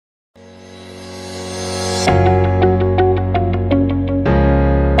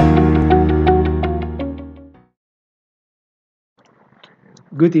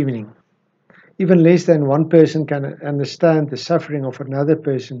Good evening. Even less than one person can understand the suffering of another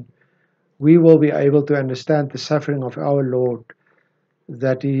person. We will be able to understand the suffering of our Lord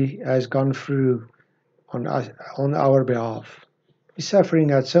that He has gone through on us, on our behalf. His suffering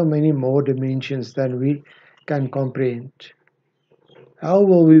had so many more dimensions than we can comprehend. How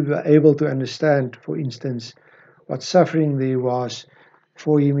will we be able to understand, for instance, what suffering there was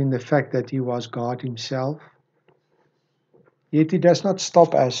for Him in the fact that He was God Himself? Yet it does not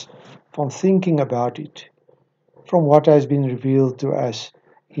stop us from thinking about it, from what has been revealed to us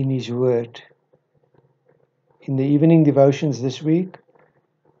in His Word. In the evening devotions this week,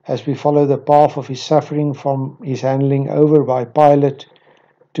 as we follow the path of His suffering from His handing over by Pilate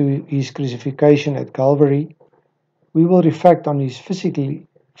to His crucifixion at Calvary, we will reflect on His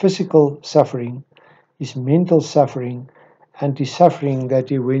physical suffering, His mental suffering, and His suffering that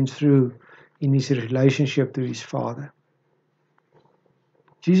He went through in His relationship to His Father.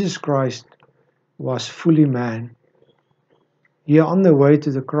 Jesus Christ was fully man. Here on the way to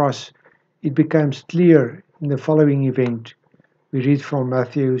the cross, it becomes clear in the following event. We read from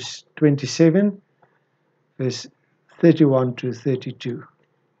Matthew 27, verse 31 to 32.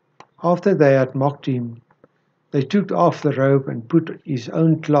 After they had mocked Him, they took off the robe and put His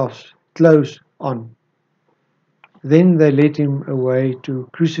own clothes on. Then they led Him away to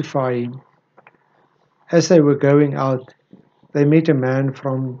crucify Him. As they were going out, they met a man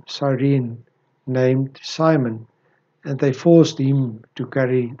from Cyrene named Simon, and they forced him to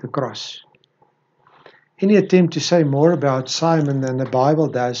carry the cross. Any attempt to say more about Simon than the Bible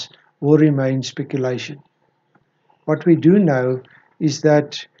does will remain speculation. What we do know is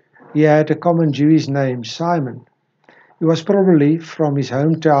that he had a common Jewish name, Simon. He was probably from his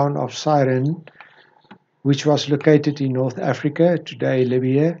hometown of Cyrene, which was located in North Africa, today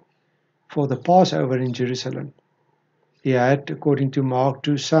Libya, for the Passover in Jerusalem. He had, according to Mark,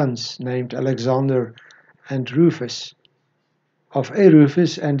 2 sons named Alexander and Rufus. Of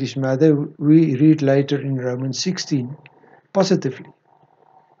Rufus and his mother we read later in Romans 16, positively.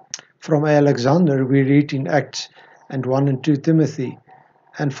 From Alexander we read in Acts and 1 and 2 Timothy,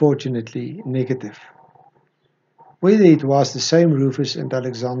 unfortunately negative. Whether it was the same Rufus and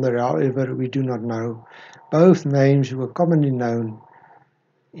Alexander, however, we do not know. Both names were commonly known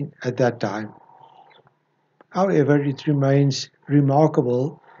at that time. However, it remains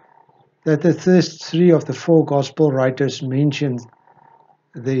remarkable that the first three of the four Gospel writers mention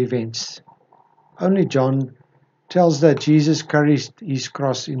the events. Only John tells that Jesus carried his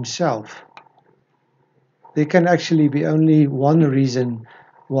cross himself. There can actually be only one reason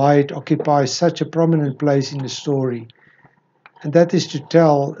why it occupies such a prominent place in the story, and that is to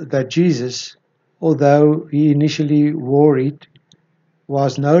tell that Jesus, although he initially wore it,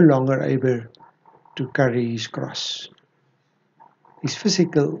 was no longer able to carry his cross. His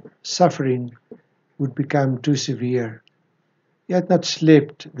physical suffering would become too severe. He had not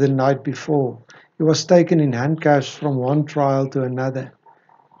slept the night before. He was taken in handcuffs from one trial to another.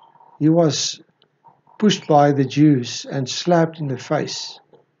 He was pushed by the Jews and slapped in the face.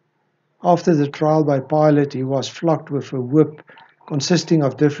 After the trial by Pilate, he was flogged with a whip consisting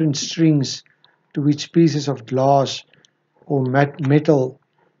of different strings to which pieces of glass or metal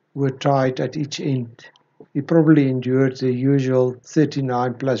were tied at each end. He probably endured the usual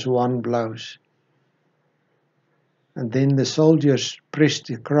 39 plus 1 blows. And then the soldiers pressed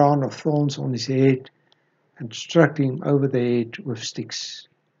the crown of thorns on his head and struck him over the head with sticks.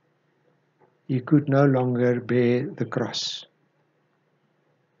 He could no longer bear the cross.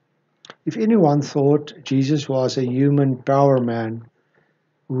 If anyone thought Jesus was a human power man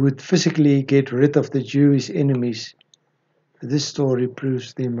who would physically get rid of the Jewish enemies, this story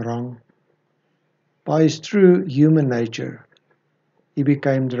proves them wrong. By his true human nature, he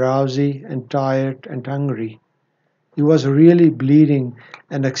became drowsy and tired and hungry. He was really bleeding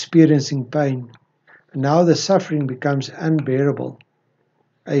and experiencing pain. And now the suffering becomes unbearable,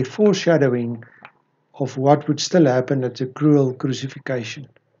 a foreshadowing of what would still happen at the cruel crucifixion.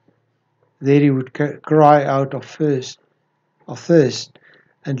 There he would cry out of thirst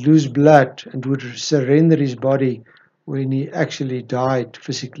and lose blood and would surrender his body when he actually died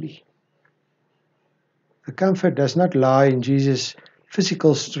physically. The comfort does not lie in Jesus'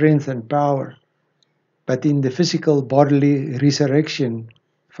 physical strength and power, but in the physical bodily resurrection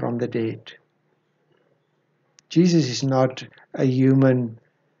from the dead. Jesus is not a human,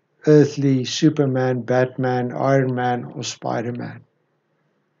 earthly Superman, Batman, Iron Man, or Spider-Man.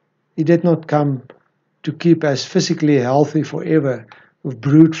 He did not come to keep us physically healthy forever with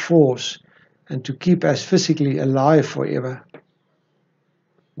brute force and to keep us physically alive forever.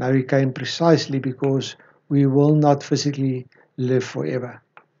 Now he came precisely because we will not physically live forever.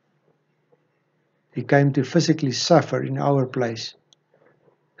 He came to physically suffer in our place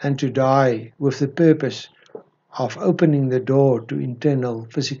and to die with the purpose of opening the door to eternal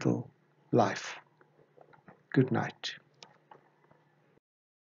physical life. Good night.